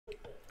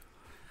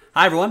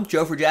Hi, everyone.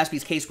 Joe for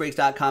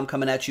JaspysCaseBreaks.com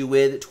coming at you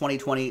with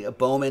 2020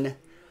 Bowman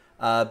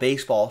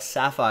Baseball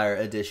Sapphire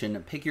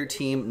Edition. Pick your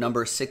team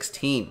number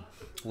 16.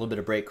 A little bit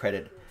of break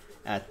credit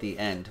at the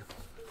end.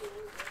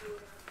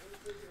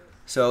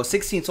 So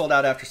 16 sold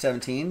out after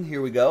 17.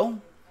 Here we go.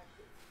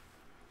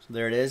 So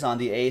there it is on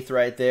the 8th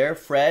right there.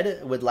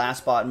 Fred with Last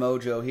Spot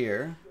Mojo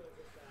here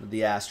with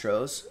the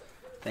Astros.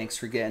 Thanks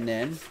for getting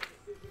in.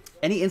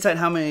 Any insight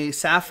how many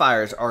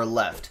Sapphires are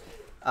left?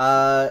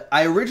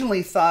 I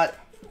originally thought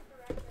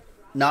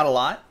not a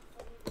lot,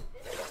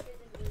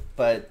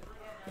 but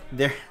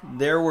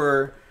there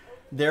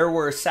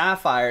were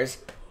Sapphires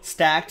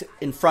stacked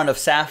in front of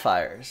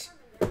Sapphires,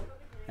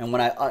 and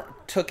when I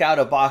took out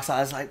a box,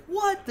 I was like,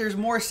 "What? There's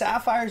more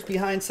Sapphires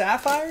behind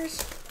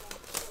Sapphires?"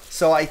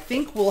 So I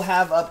think we'll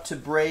have up to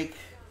break.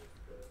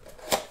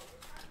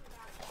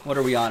 What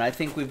are we on? I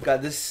think we've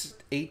got this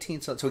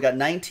 18. So we got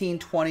 19,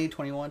 20,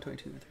 21,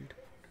 22, 23.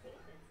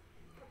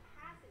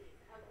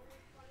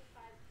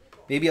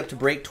 Maybe up to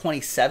break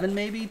 27,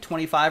 maybe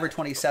 25 or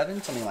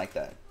 27, something like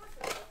that.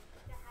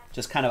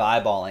 Just kind of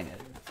eyeballing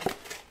it.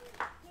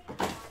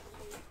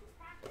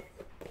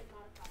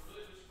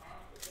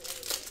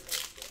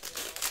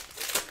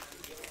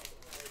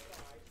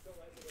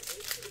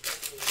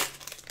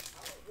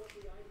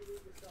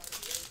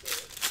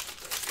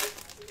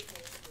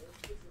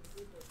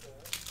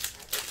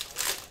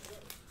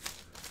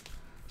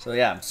 So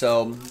yeah,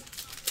 so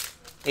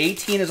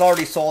 18 is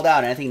already sold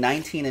out, and I think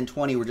 19 and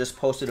 20 were just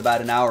posted about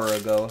an hour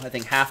ago. I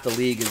think half the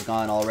league is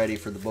gone already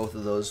for both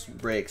of those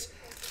breaks.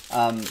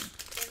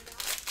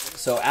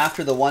 So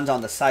after the ones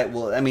on the site,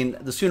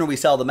 the sooner we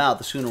sell them out,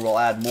 the sooner we'll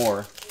add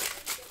more.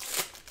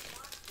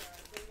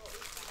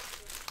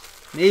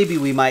 Maybe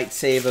we might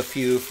save a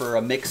few for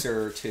a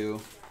mixer or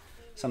two,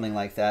 something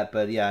like that.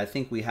 But yeah, I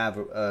think we have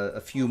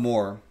a few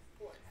more,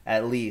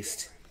 at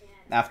least,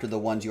 after the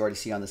ones you already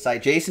see on the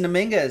site. Jason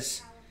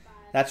Dominguez.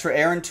 That's for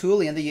Aaron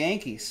Tooley and the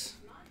Yankees.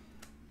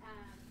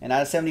 And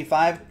out of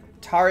 75,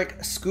 Tarek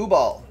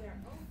Skubal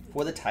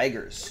for the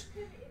Tigers.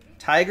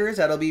 Tigers,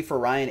 that'll be for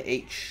Ryan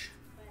H.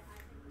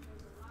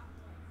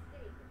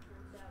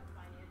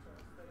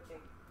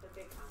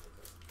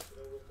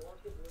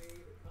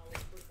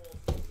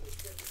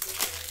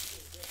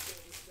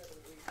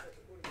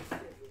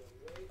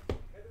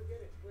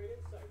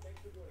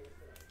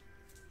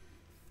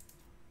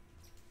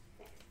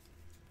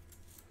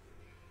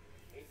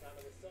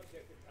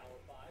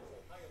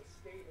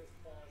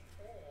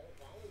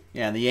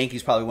 Yeah, and the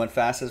Yankees probably went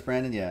fast as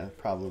Brandon. Yeah,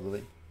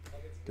 probably.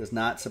 Does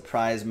not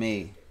surprise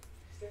me.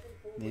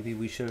 Maybe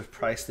we should have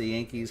priced the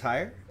Yankees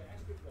higher.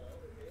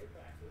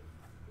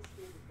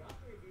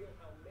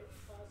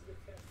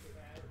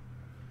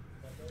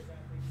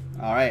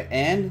 All right,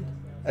 and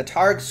a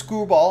Tarek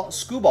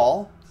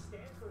Skubal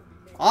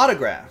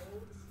autograph.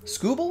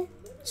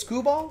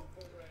 Skubal?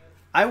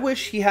 I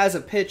wish he has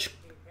a pitch.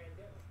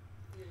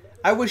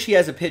 I wish he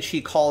has a pitch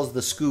he calls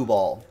the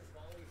Skubal.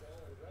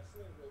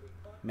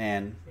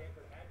 Man,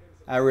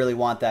 I really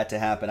want that to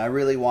happen. I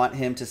really want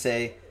him to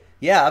say,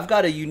 "Yeah, I've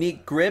got a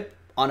unique grip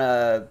on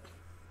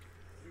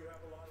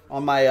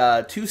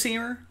my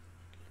two-seamer.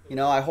 You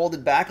know, I hold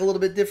it back a little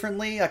bit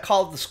differently. I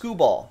call it the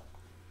Skubal."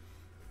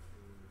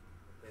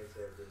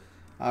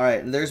 All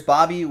right, and there's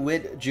Bobby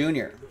Witt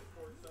Jr.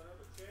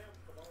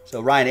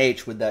 So Ryan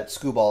H. with that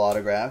Skubal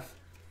autograph.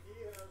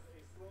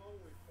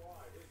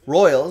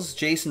 Royals,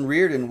 Jason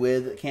Reardon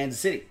with Kansas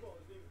City.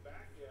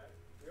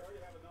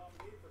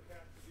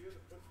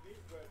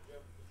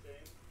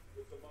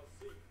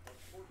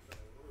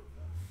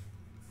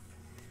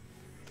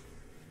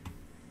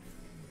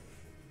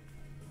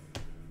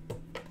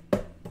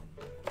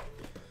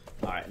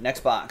 All right, next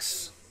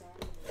box.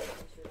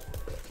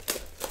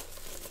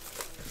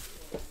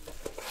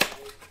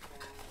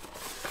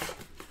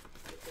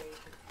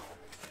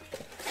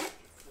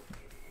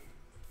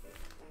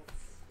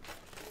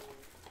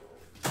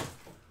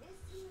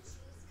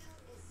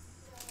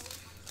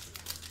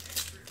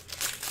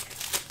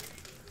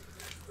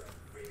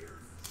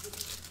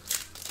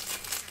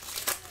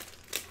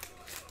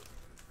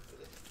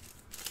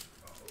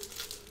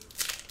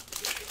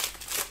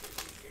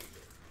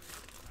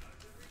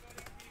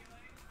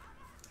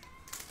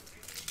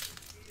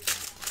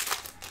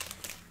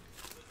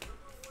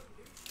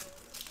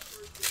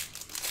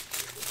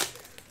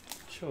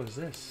 What is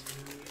this?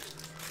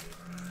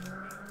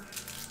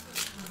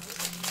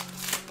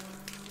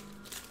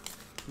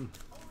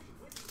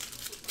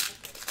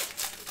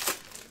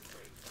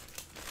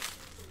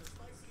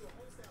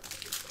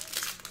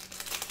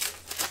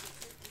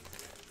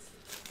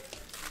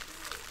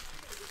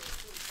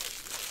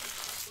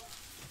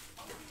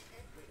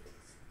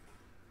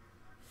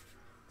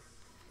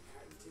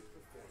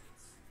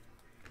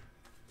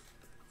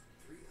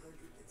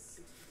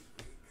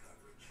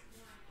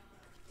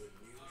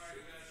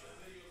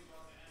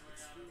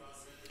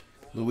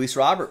 Luis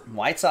Robert,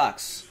 White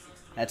Sox.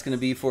 That's going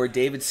to be for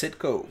David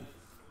Sitko.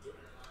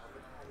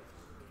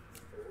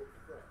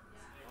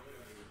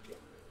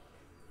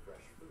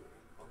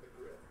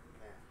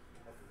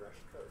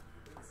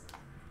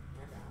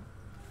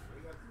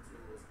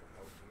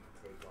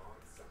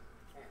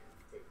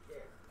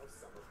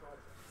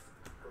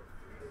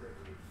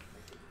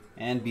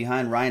 And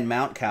behind Ryan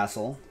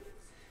Mountcastle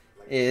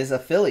is a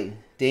Philly,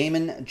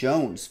 Damon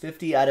Jones,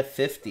 50 out of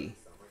 50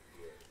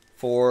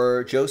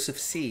 for Joseph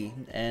C.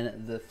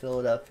 and the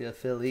Philadelphia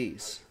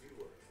Phillies.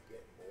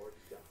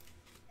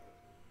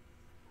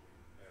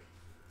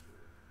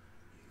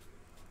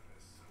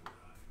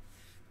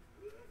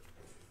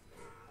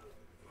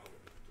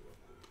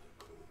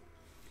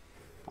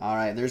 All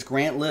right, there's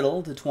Grant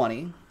Little to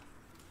 20.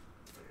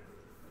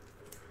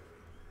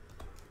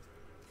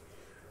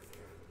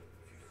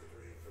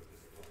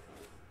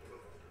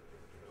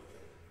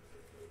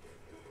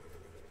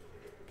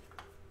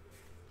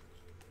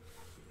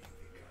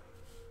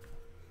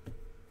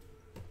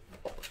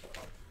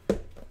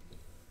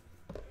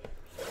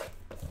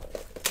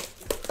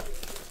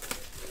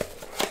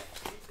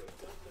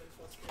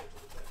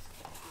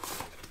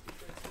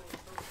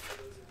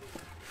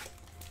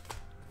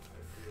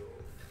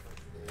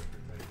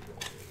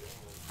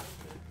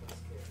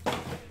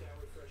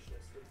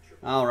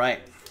 All right.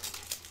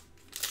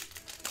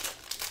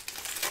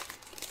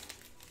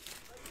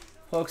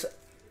 Folks,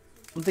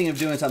 I'm thinking of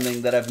doing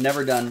something that I've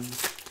never done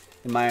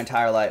in my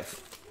entire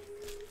life.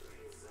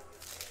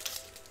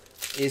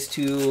 Is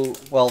to,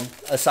 well,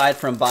 aside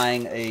from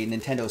buying a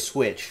Nintendo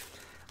Switch,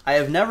 I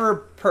have never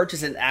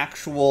purchased an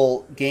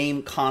actual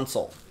game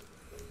console.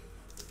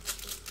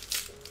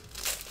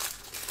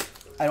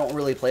 I don't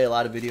really play a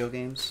lot of video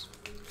games.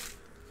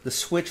 The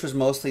Switch was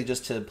mostly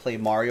just to play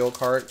Mario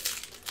Kart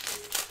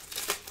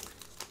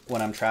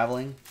when I'm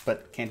traveling,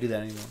 but can't do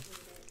that anymore.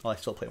 Well, I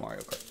still play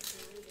Mario Kart.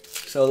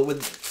 So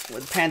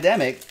with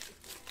pandemic,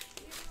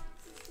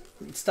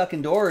 stuck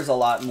indoors a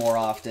lot more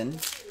often.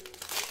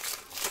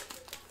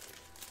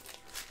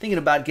 Thinking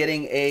about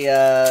getting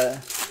a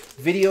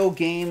video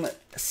game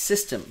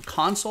system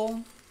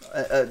console,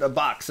 a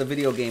box, a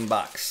video game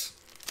box,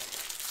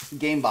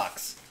 game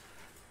box.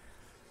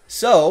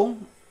 So,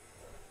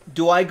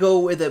 do I go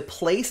with a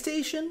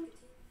PlayStation?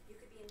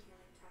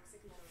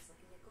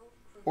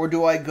 Or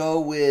do I go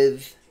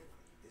with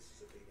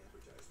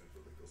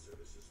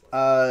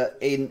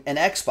an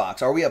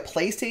Xbox? Are we a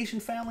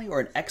PlayStation family or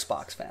an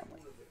Xbox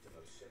family?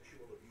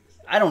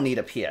 I don't need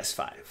a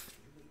PS5.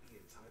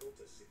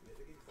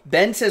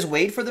 Ben says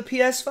wait for the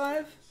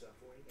PS5?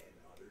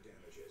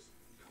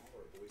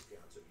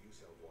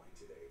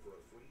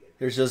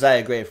 There's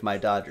Josiah Gray for my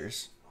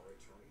Dodgers.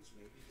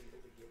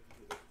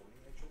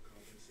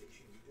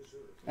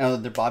 Oh,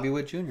 they're Bobby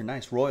Wood Jr.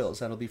 Nice. Royals.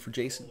 That'll be for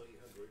Jason.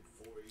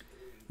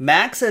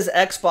 Max says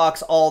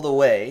Xbox all the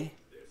way.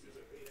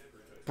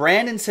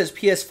 Brandon says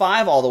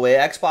PS5 all the way.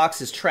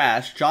 Xbox is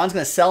trash. John's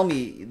going to sell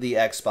me the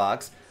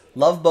Xbox.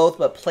 Love both,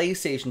 but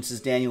PlayStation, says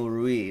Daniel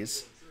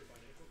Ruiz.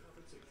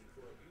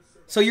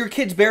 So your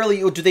kids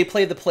barely... Do they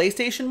play the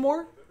PlayStation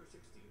more?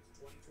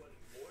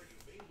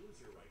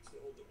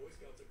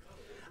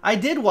 I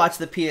did watch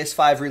the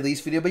PS5 release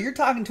video, but you're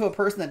talking to a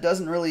person that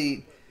doesn't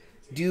really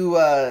do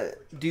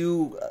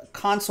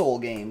console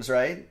games,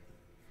 right?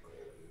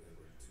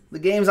 The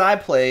games I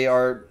play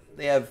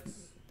they have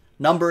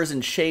numbers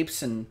and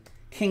shapes and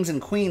kings and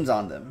queens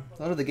on them.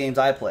 Those are the games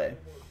I play.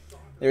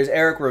 There's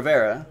Eric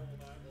Rivera.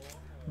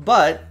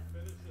 But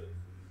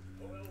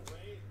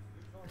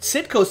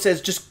Sitco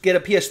says just get a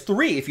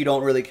PS3 if you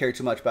don't really care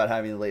too much about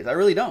having the latest. I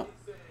really don't.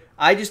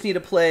 I just need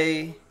to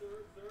play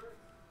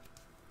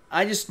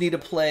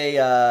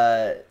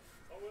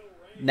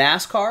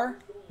NASCAR.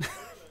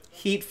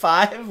 Heat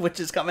 5, which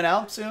is coming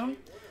out soon.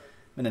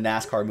 I'm in a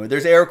NASCAR mood.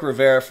 There's Eric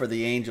Rivera for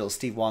the Angels.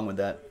 Steve Wong with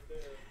that.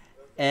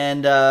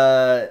 And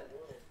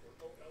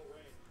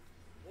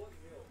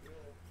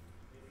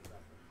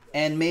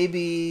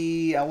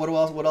maybe what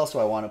else do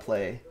I want to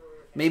play?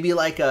 Maybe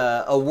like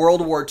a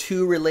World War II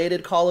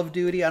related Call of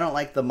Duty. I don't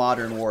like the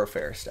Modern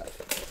Warfare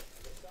stuff.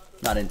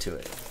 Not into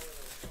it.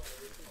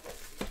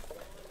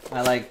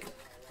 I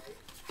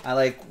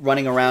like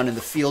running around in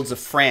the fields of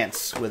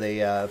France with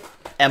a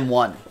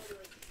M1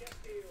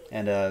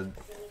 and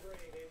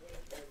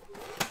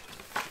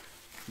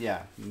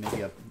yeah,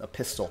 maybe a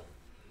pistol.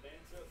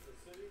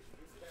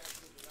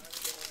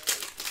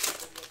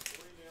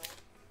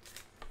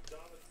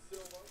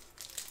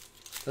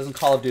 Doesn't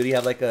Call of Duty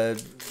have like a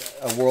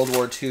World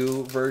War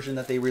II version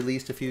that they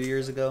released a few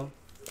years ago?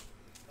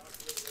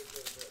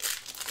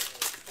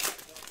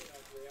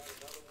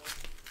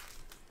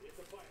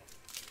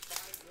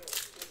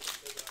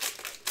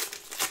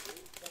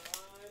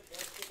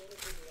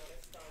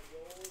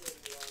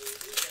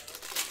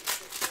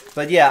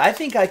 But yeah, I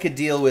think I could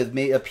deal with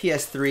a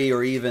PS3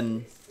 or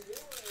even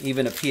a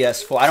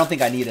PS4. I don't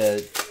think I need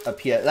a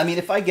PS. I mean,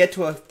 if I get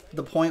to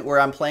the point where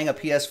I'm playing a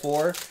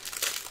PS4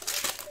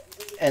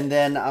 and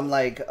then I'm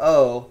like,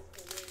 oh,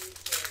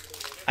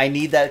 I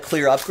need that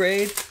clear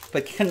upgrade,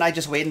 but can I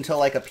just wait until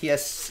like a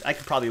PS? I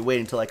could probably wait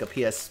until like a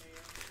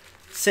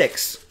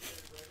PS6.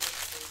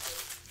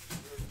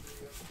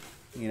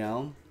 You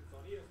know?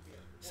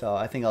 So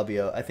I think I'll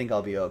be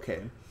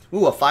okay.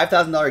 Ooh, a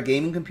 $5,000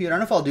 gaming computer. I don't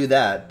know if I'll do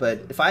that,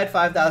 but if I had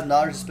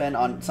 $5,000 to spend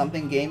on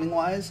something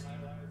gaming-wise,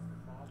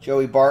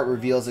 Joey Bart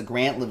reveals a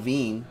Grant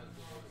Levine,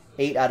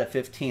 8 out of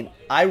 15.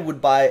 I would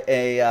buy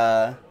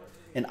a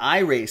an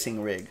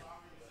iRacing rig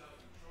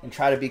and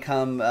try to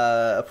become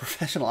a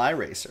professional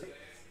iRacer.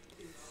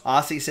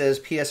 Aussie says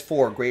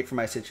PS4, great for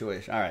my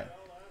situation. All right.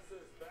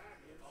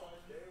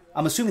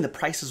 I'm assuming the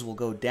prices will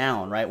go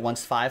down, right,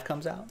 once 5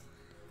 comes out.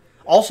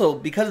 Also,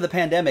 because of the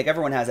pandemic,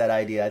 everyone has that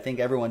idea. I think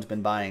everyone's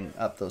been buying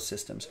up those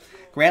systems.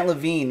 Grant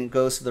Levine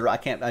goes to the... I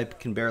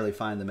can barely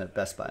find them at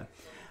Best Buy.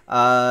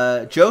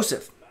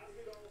 Joseph.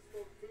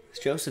 It's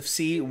Joseph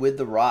C. with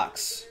the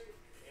rocks.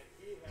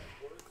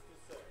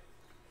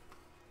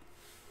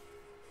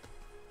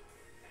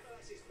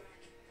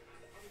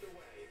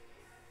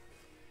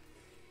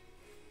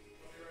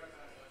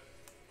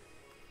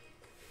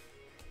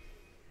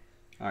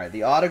 All right,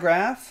 the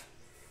autograph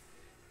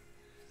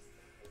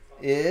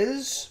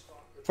is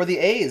for the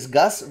A's,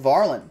 Gus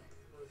Varlin.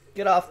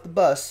 Get off the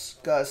bus,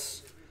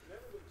 Gus.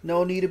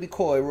 No need to be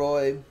coy,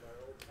 Roy.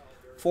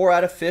 4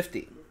 out of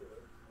 50.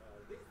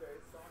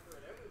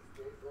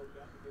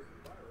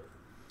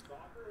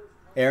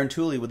 Aaron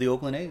Tooley with the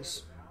Oakland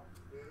A's.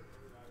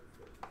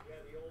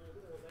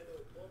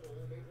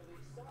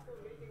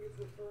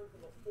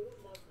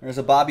 There's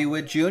a Bobby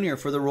Witt Jr.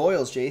 for the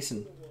Royals,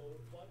 Jason.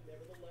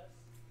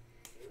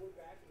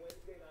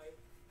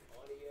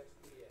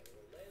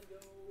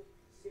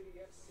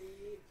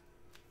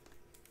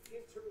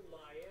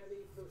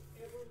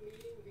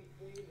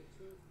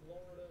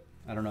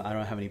 I don't know. I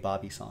don't have any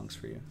Bobby songs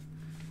for you.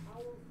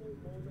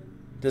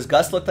 Does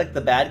Gus look like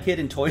the bad kid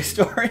in Toy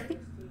Story?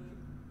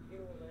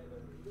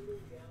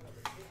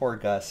 Poor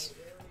Gus.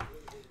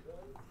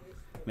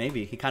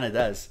 Maybe. He kind of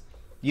does.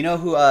 You know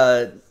who...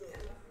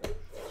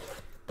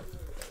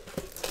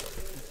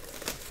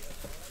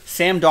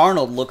 Sam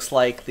Darnold looks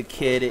like the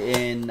kid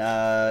in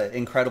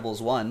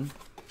Incredibles 1.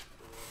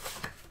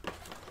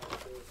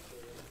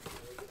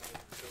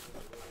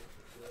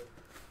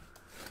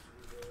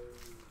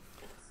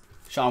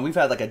 Sean, we've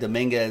had like a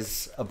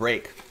Dominguez a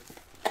break.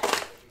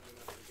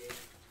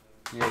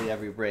 Nearly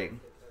every break.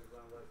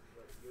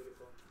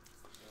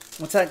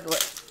 What's that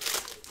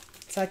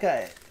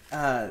guy?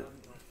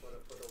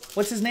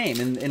 What's his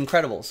name in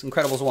Incredibles?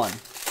 Incredibles 1.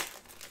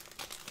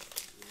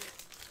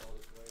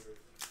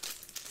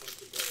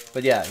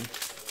 But yeah,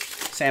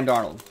 Sam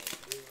Darnold.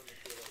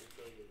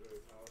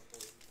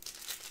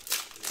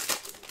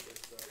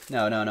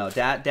 No.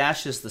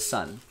 Dash is the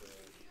son.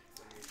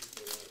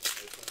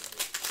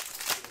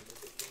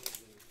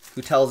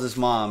 Who tells his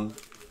mom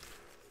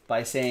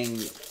by saying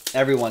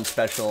everyone's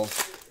special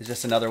is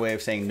just another way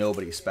of saying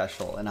nobody's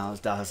special. And I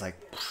was like,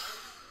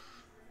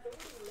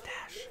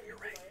 Dash, you're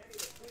right.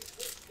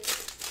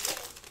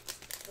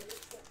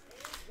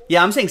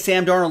 Yeah, I'm saying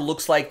Sam Darnold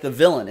looks like the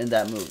villain in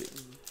that movie.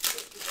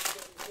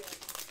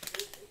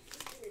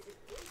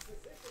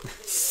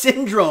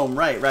 Syndrome,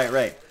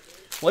 right.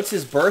 What's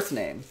his birth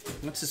name?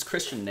 What's his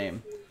Christian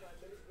name?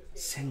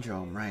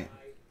 Syndrome, right.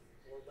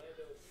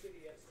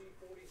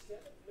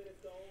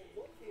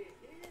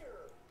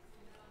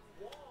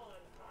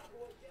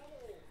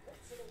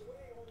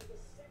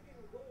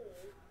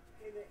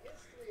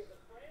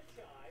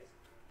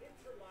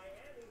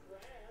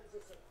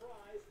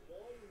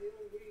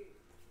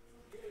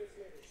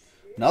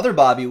 Another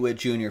Bobby Witt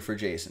Jr. for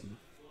Jason.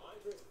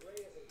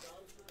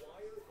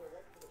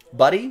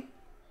 Buddy?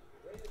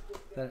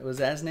 Was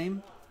that his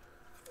name?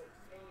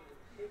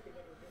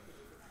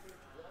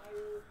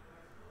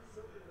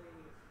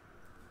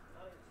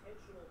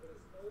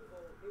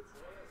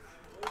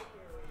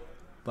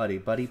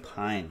 Buddy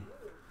Pine.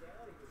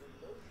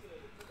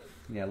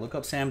 Yeah, look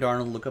up Sam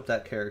Darnold, look up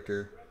that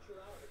character.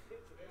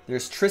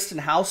 There's Tristan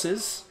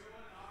Houses.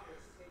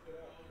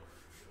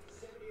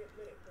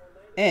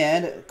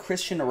 And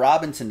Christian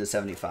Robinson to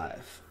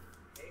 75.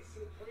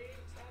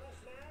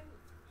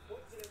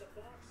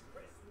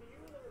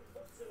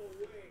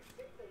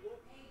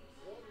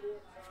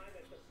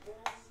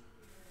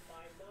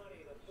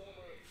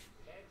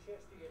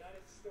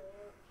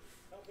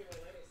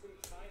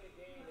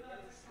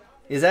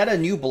 Is that a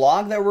new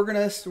blog that we're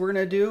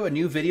gonna do? A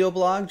new video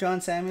blog, John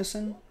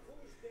Samuelson?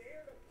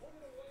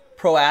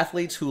 Pro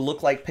athletes who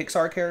look like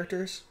Pixar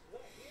characters.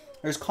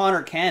 There's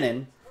Connor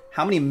Cannon.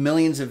 How many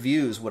millions of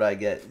views would I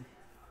get?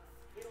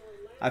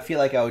 I feel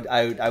like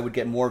I would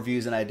get more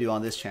views than I do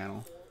on this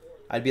channel.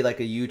 I'd be like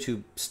a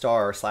YouTube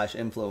star /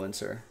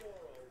 influencer.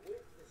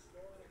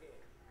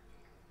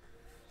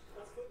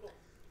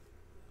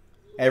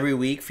 Every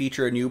week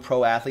feature a new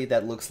pro athlete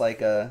that looks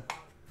like a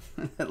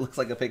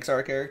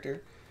Pixar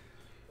character.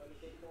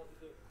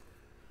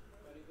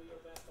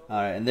 All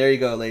right, and there you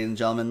go, ladies and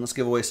gentlemen. Let's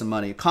give away some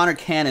money. Connor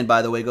Cannon,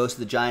 by the way, goes to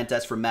the Giants.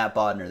 That's for Matt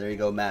Bodner. There you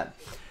go, Matt.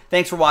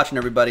 Thanks for watching,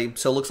 everybody.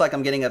 So it looks like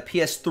I'm getting a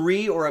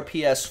PS3 or a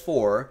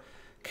PS4.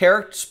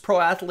 Characters,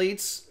 pro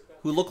athletes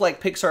who look like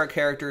Pixar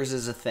characters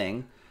is a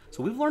thing.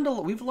 So we've learned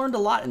a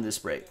lot in this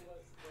break.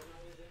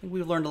 I think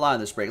we've learned a lot in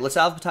this break. Let's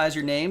alphabetize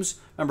your names.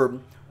 Remember,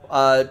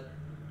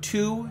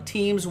 2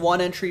 teams, 1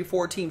 entry.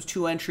 4 teams,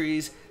 2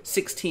 entries.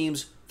 6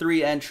 teams,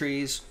 3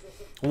 entries.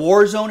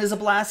 Warzone is a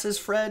blast, says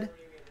Fred.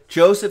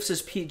 Joseph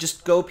says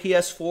just go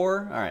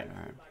PS4. All right.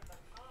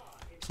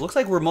 So looks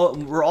like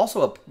we're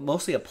also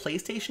mostly a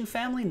PlayStation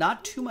family.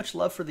 Not too much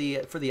love for the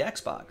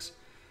Xbox.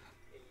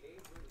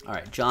 All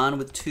right, John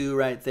with 2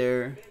 right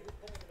there.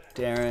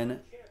 Darren,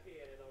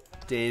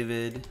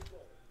 David,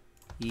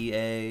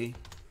 EA,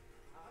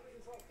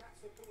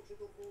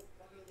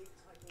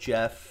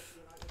 Jeff,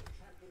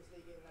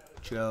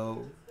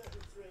 Joe,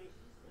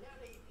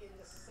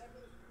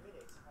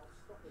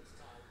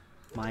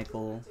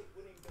 Michael,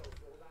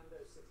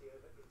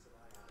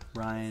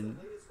 Ryan,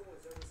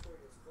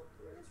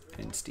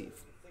 and Steve.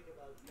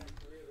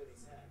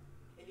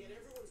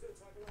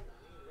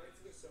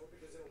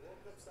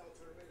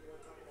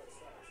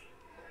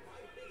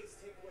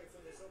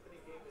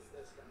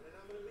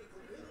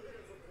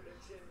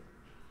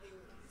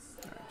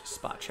 All right, just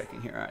spot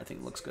checking here. All right, I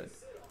think it looks good.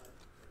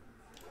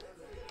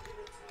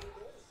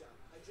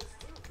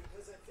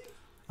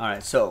 All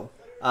right, so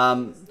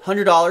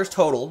 $100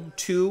 total,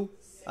 2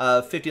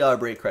 $50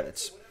 break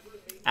credits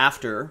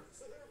after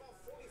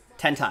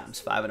 10 times,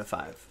 5 and a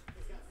 5.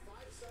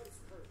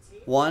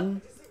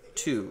 1,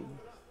 2,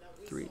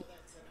 3,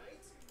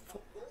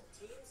 4.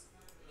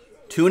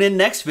 Tune in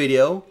next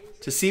video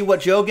to see what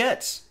Joe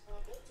gets.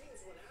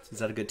 Is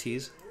that a good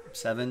tease?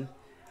 7,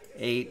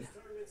 8,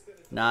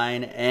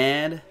 9,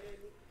 and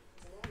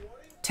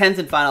 10th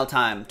and final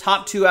time.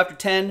 Top 2 after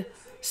 10,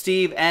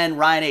 Steve and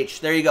Ryan H.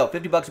 There you go.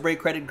 $50 break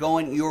credit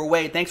going your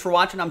way. Thanks for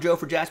watching. I'm Joe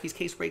for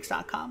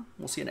JaspysCaseBreaks.com.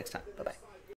 We'll see you next time. Bye-bye.